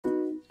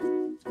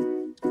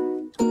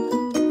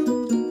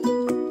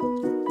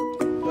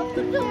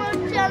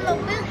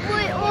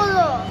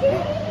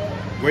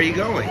Where are you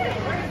going?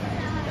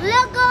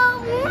 Lego.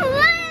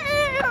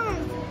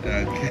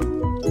 Okay.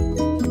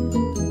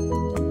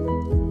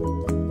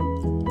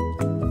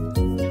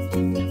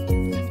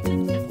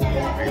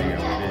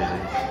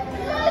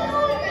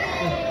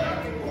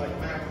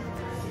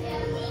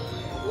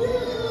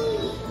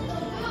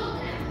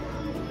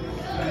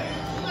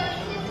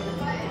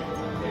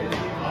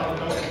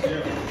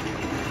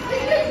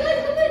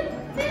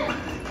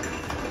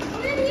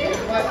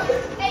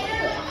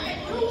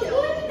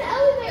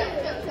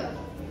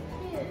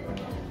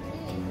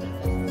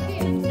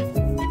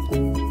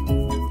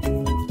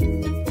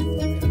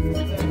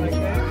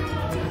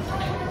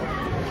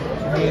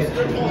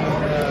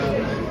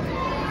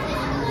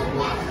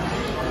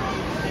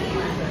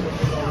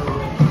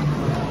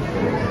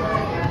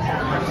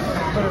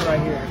 Put it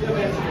right here.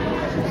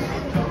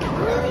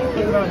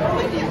 Put it on there.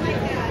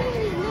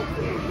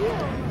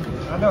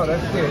 I know,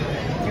 that's good.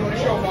 You want to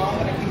show mom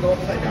and it can go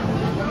upside down?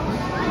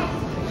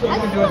 So you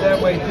can do it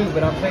that way too,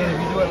 but I'm saying if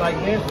you do it like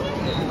this.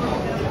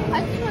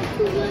 I just want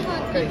 2 wheels on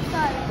each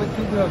side. Put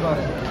 2 wheels on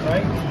it,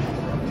 right?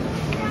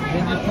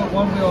 Then just put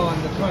 1 wheel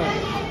on the front.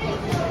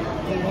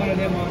 Put one of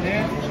them on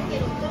there.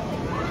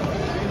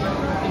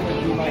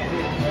 Do like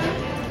this.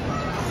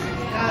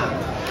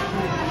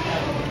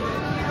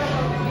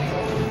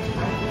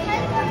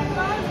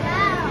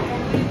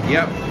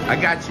 Yep, I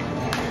got you.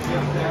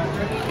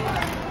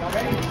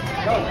 Ready?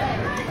 Go.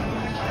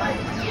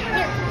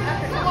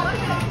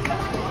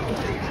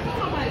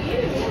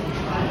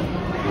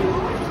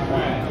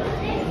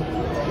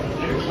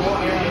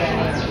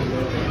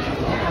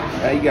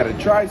 Now you got a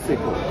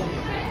tricycle.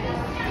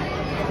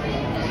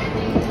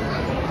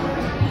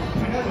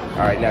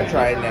 All right, now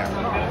try it now.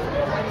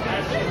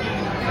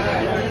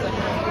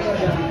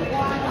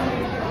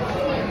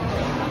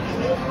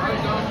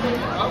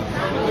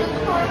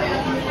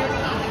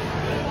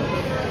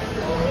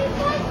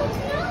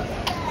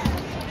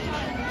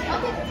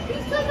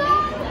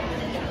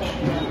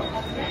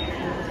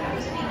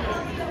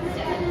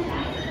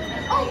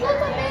 Oh,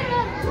 look, I made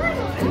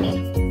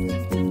a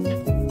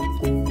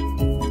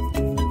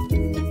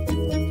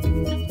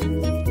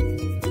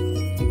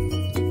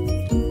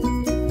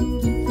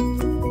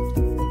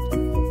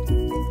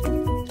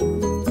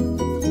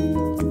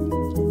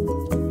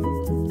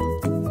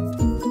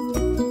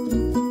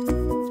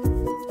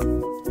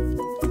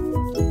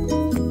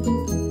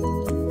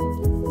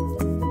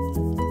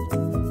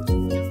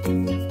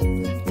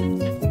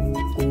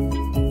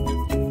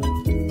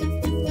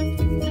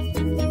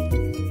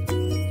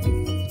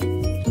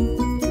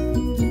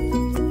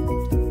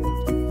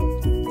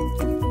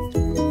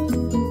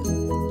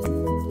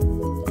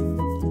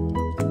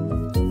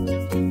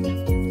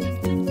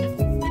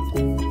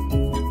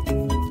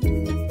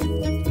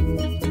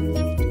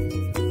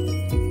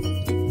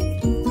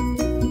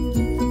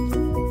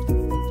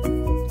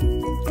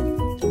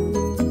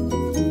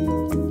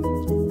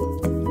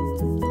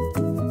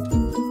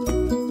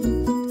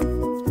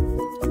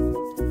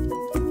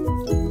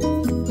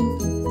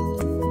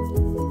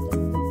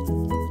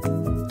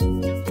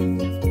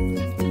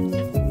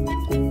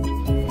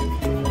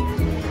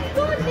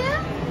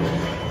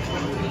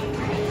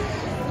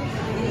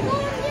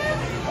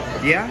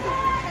Yeah?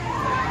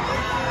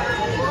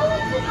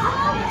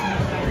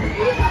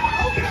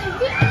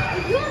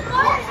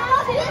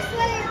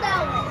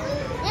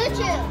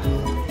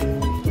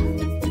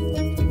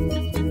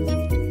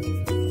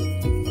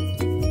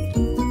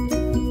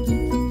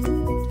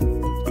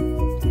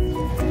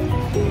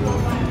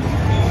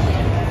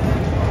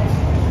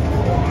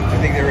 I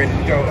think they're ready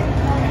to go.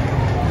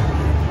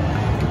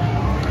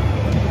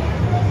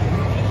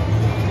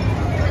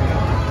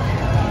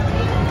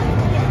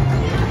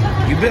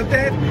 You built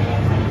that?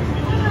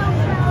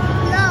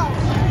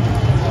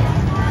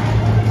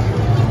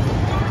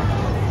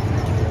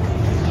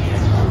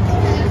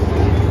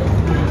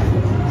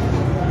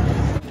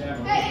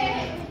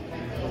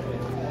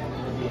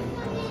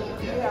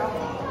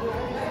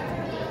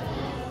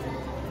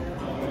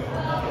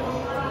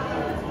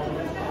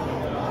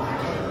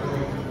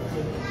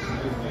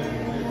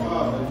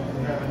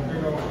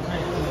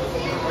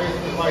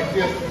 Like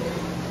this,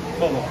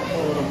 pull them up.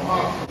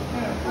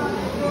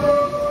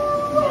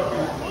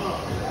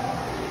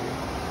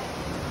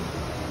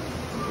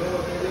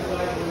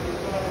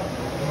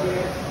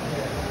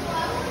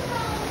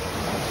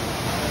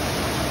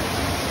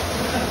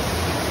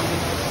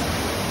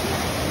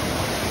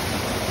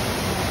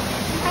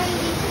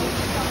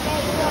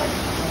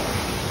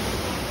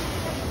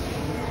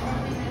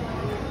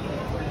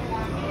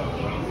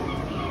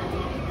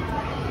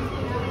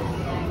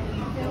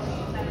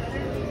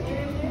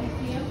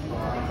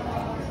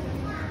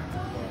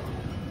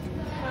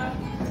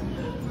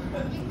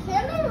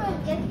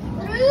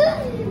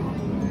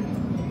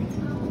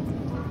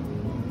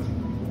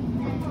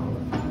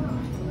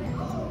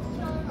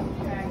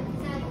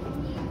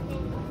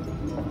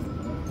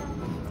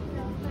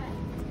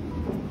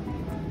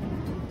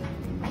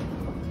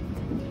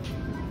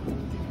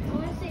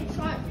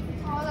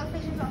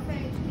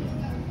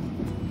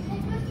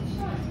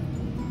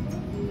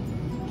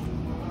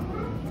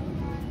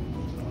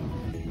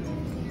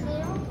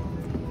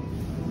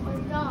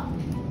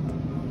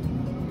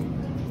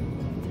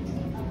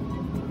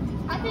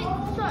 I think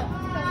shark.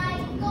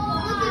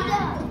 Look at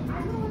that.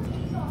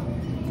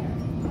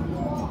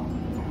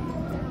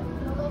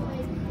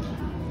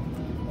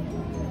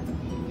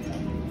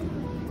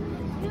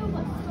 It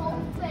was so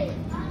fake.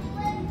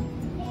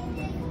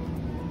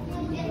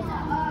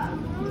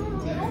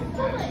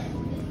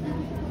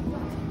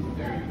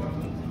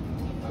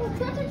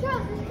 Let's go.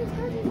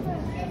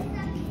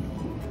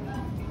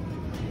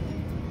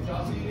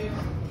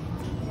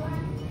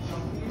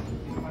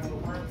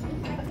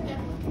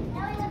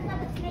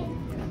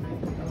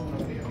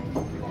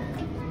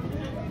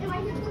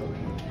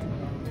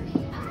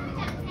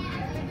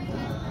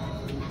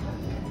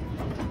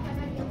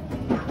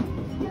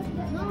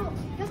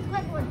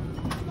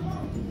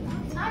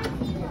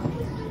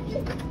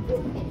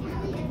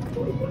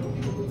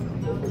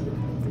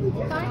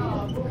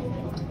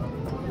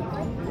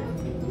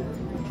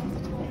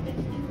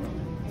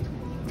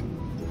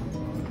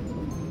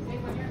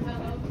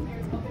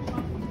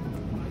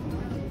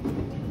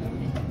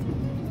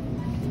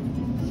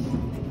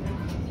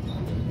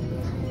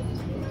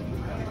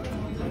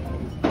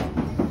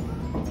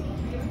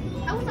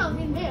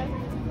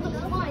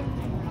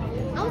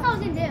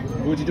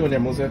 What you doing there,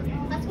 Musa?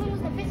 That's what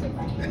was the fish.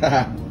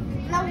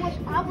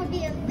 I would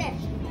be a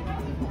fish.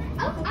 I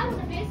was a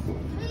fish.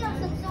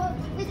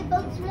 We could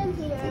both swim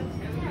here.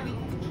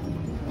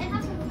 And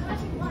have some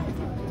refreshing water.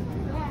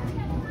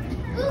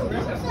 Ooh,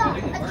 look,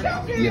 a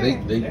treasure. Yeah,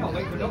 they.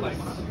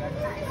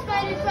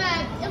 Spider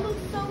crab. It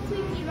looks so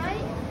creepy,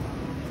 right?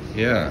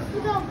 Yeah.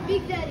 Look how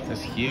big that is.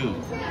 That's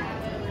huge.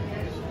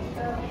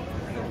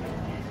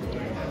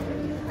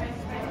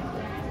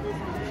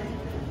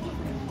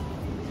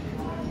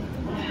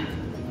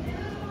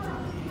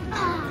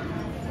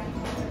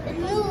 It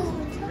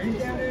moved. Reach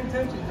down there and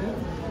touch it, dude.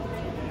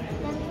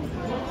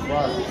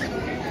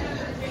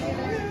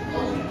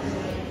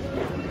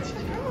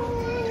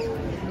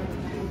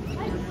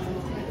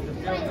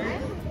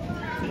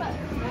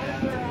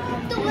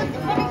 Don't let the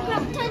spider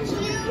crab touch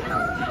you.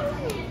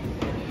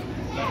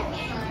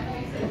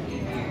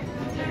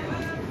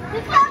 The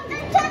crab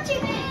is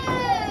touching you.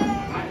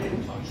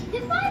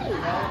 His body.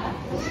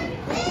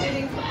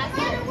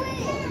 Get away.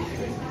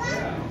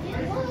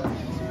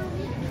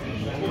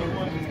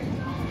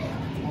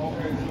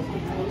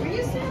 We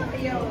used to have a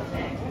yellow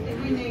tank. Did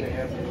we need it?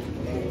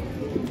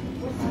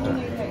 What's the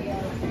name of that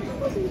yellow tank?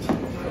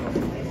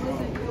 This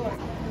isn't yours.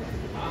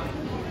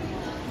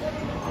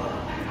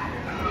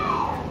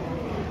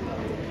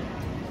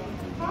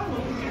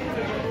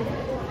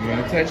 You want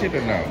to touch it or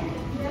no?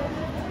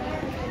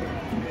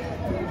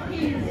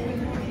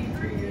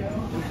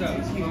 What's up?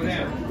 Slow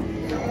down.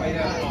 Wait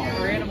up.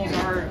 Our animals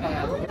are.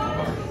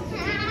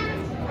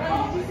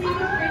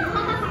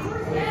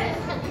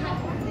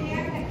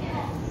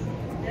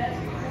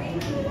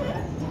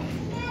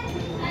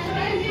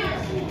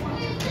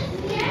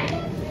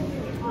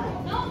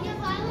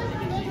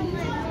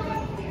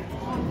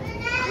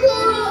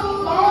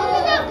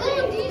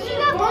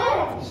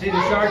 See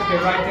the sharks?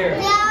 They're right there.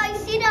 Yeah, I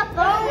see that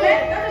bone.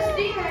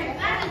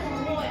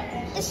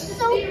 It's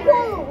so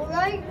cool,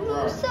 right?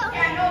 So,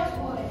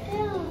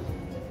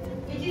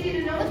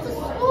 What's the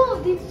school?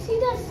 Did you see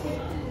that?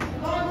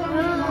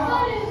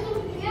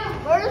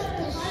 Where's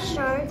the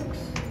sharks?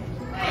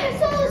 I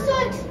saw the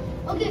sharks.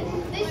 Okay,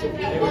 they should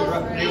be They were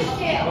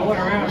going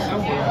around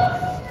somewhere.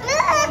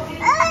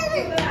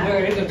 Look,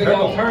 here's a big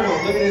old turtle.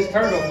 Look at this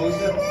turtle,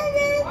 Musa.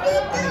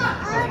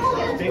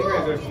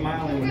 Stingrays are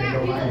smiling when they go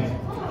around.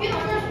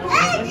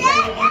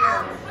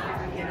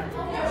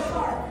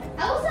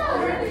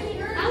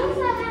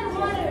 Elsa has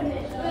water in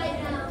it right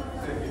now.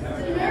 It's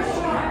a nurse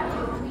shark.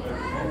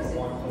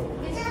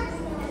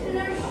 It's a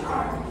nurse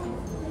shark.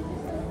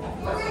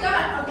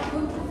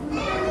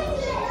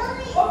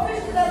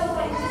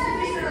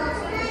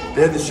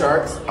 They're the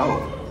sharks. Oh.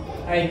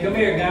 Hey, come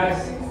here, guys.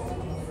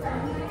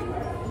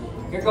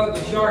 Here goes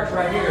the sharks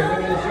right here.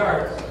 Look at the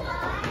sharks.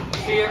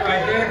 See it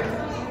right there?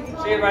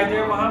 See it right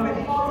there,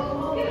 Mohammed?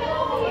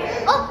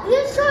 Oh,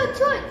 there's a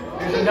shark.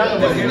 There's another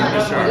one. There's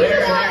another one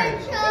there and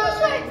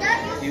there.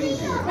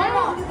 Huge.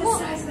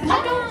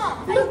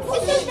 Look,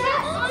 it says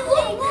that on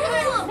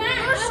the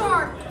nurse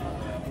shark.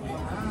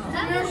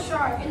 That nurse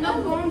shark, and no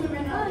bones are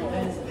in it.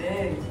 That's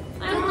big.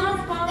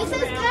 It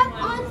says tap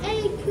on a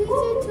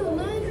creature to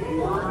learn.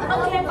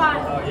 Okay, fine.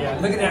 Oh, yeah.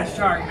 Look at that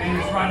shark, man.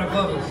 It's right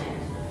above us.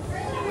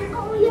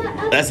 Oh,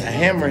 yeah. That's a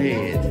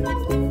hammerhead.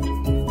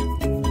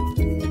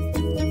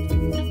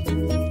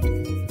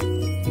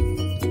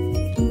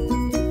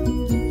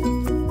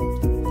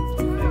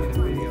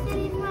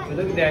 But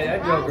look at that. That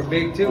joker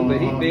big too, but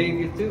he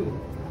big too.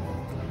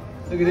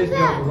 Look at this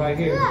joker right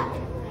here.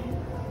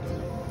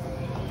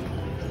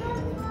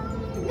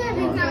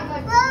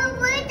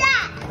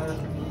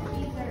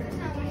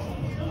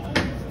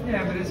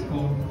 Yeah, but it's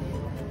cool.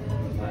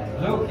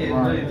 Little kids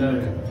really love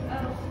it.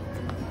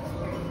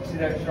 See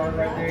that shark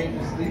right there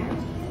eating sleep?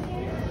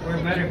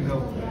 Where'd Madam go?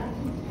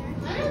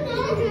 I don't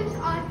know if it's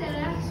on that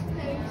ass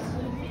place.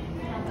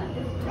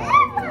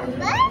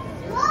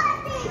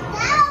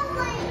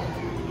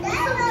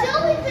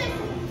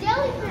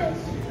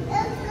 Jellyfish.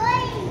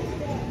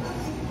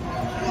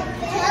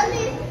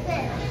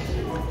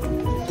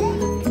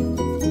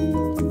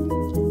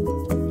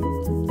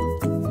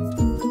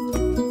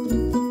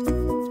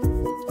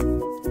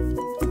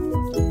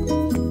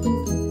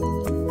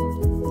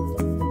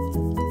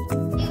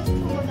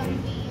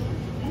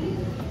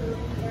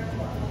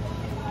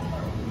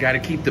 Gotta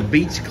keep the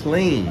beach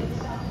clean.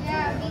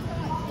 Yeah, me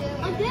too.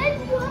 And then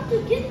you have to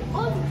get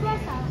all the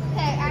trash out.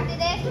 Okay, after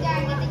this, you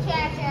gotta get the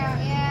trash out.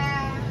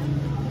 Yeah.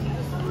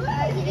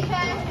 Get the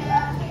trash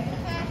out. Get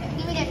the trash out.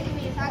 Give me this. Give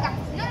me this. I got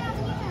this. No,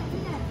 give me that. Give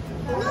me that.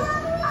 No.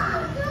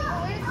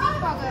 Where did the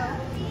baseball go?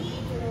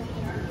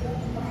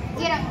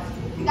 Get him.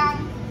 Got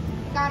him.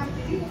 Got him.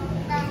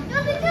 Got him. Get him.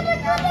 Get him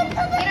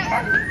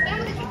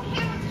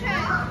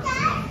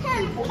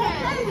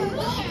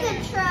with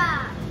the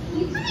trash.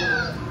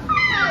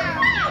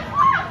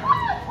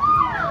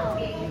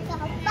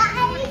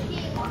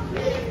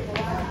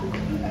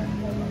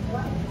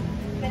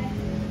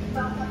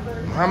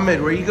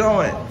 Muhammad, where you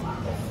going?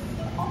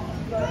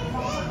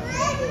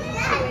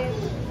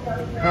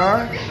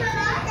 Huh?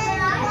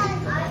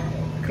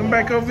 Come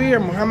back over here,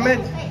 Muhammad.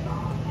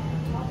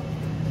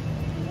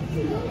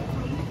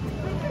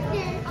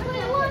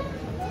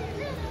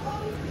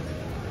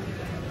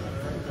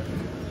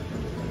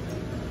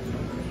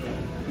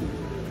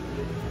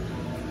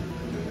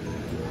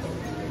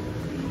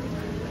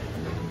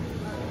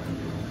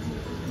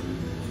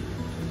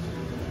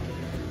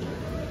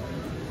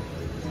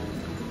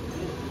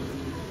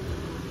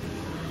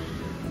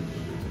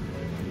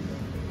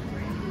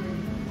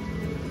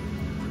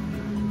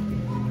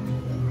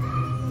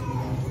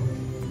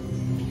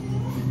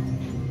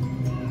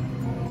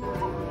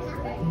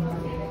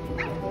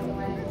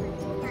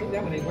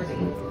 That one ain't working.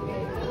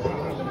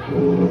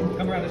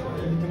 Come around this one.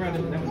 Come around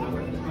this one. That one's not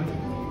working.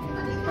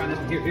 Try this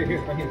one. Here,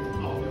 right here.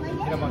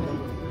 Get up on it.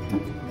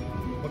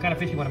 What kind of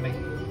fish you want to make?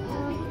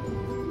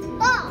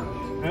 Ball.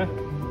 Huh?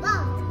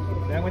 Ball.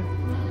 That one?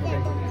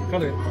 Okay.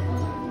 Color it.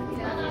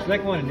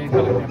 Select one and then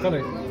color it. Now color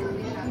it.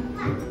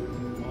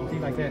 See,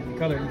 like that.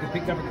 Color it. You can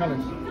pick different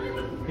colors.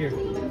 Here.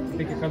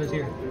 Pick your colors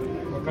here.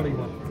 What color you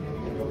want?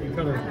 You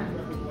color it.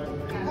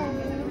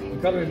 You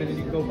color it and then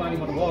you can go find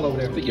him on the wall over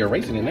there. I think you're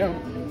erasing it now.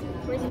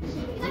 See, look,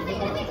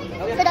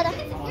 that's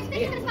his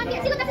face. And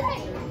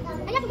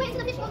you have to wait until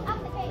the fish goes out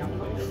the cage.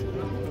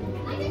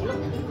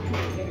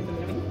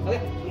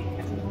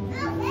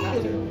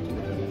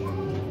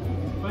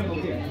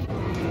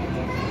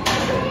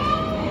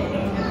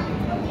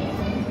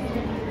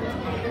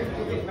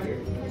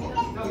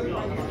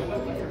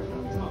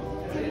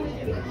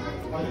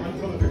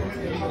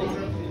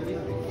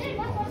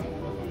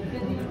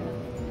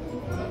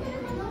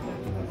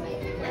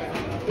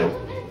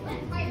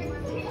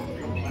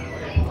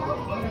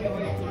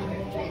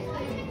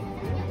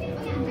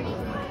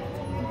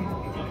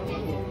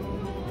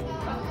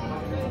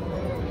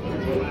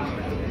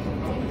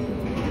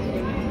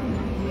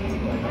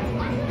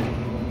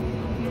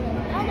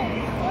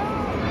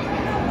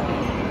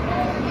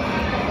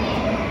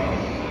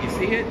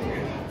 See it?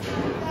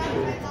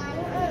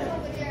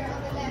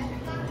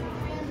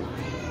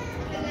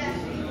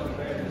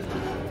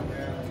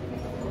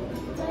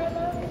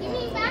 You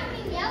mean back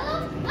in yellow?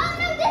 Oh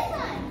no, this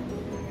one!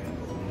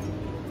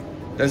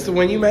 That's the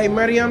one you made,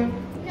 Mariam?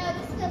 No,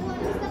 this is the one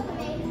Mustafa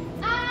made.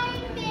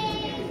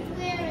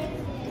 Where is it?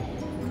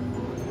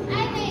 I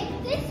made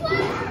this one,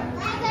 and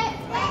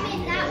I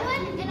made that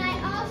one, and I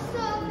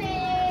also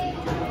made,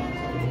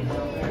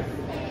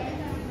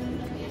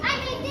 I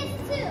made this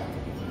too.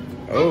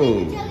 I Oh.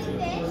 made the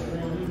jellyfish,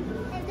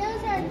 and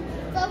those are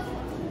both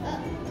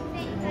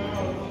big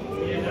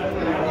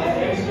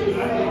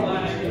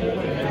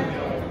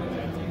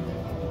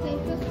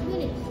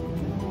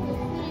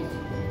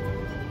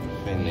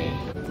Finish.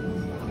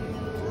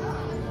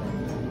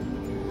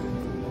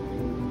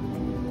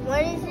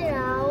 What is it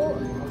out?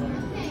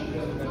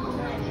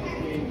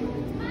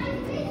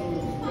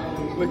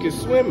 Look, it's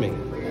swimming.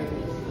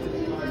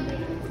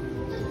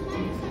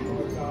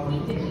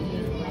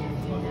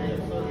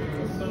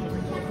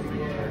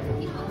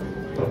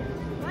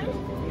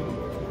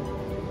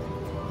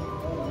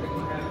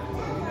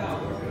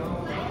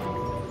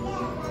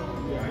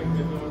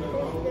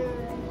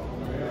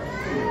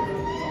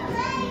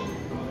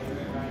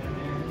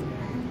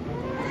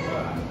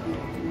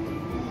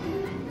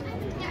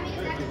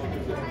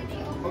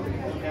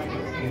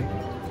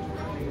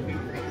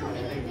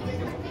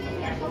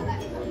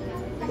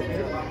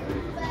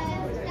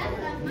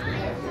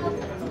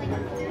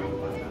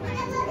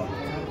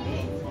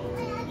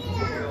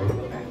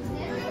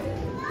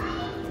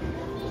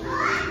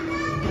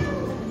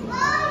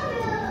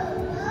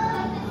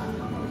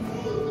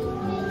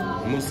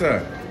 Musa,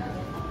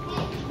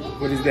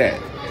 what is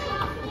that?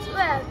 It's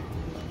red.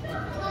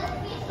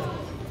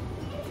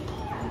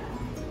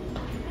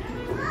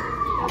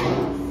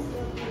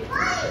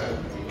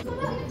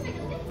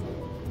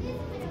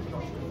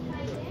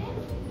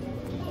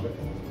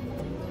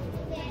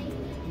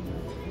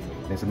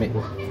 Then submit.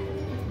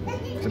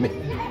 Submit.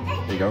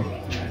 There you go.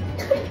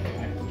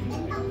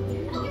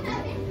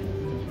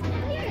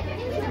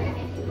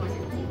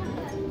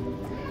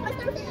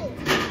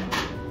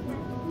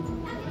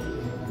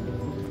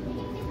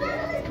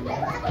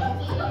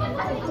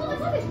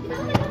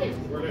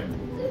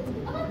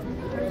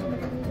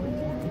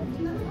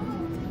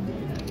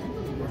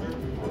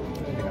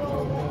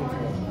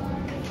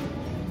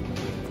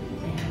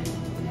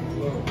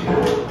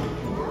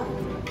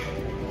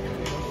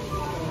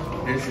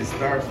 is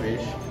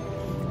starfish.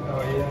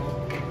 Oh yeah.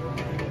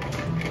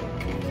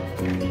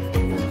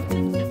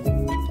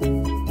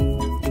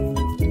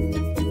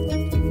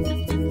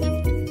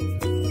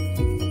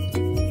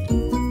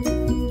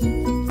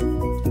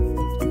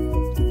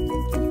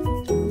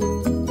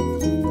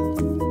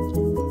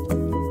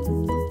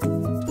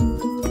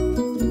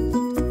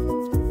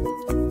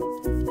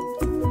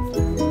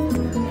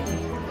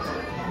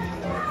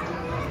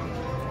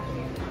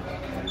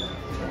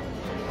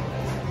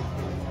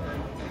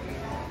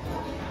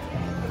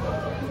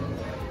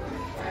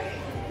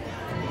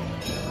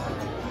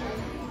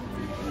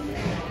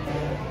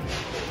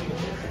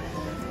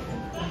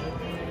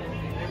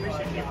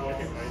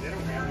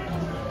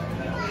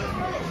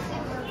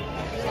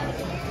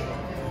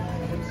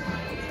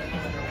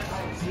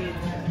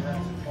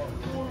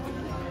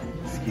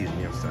 Excuse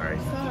me, I'm sorry.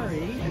 Sorry.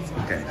 It's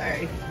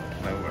okay.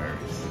 No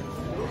worries.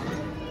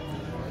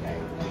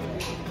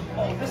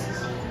 Oh, this is.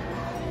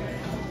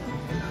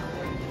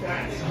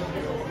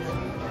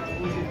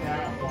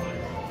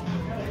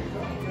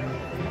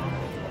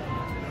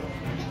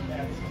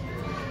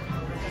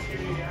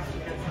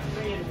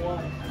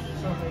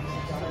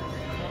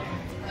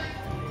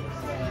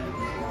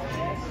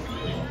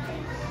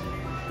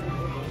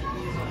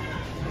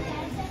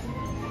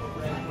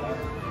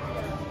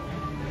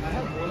 I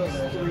have one of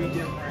those 3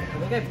 different. I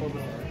think I pulled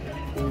one.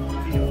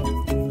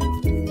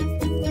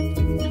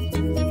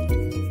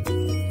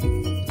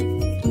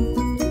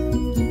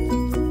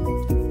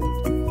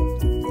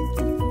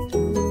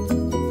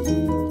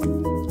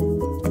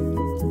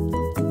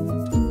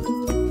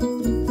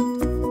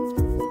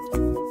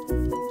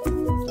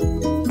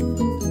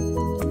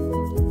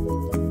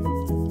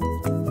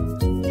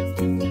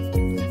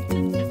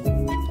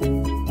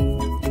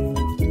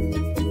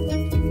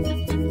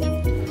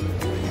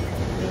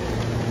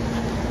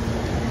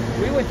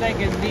 We were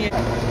thinking me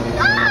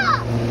and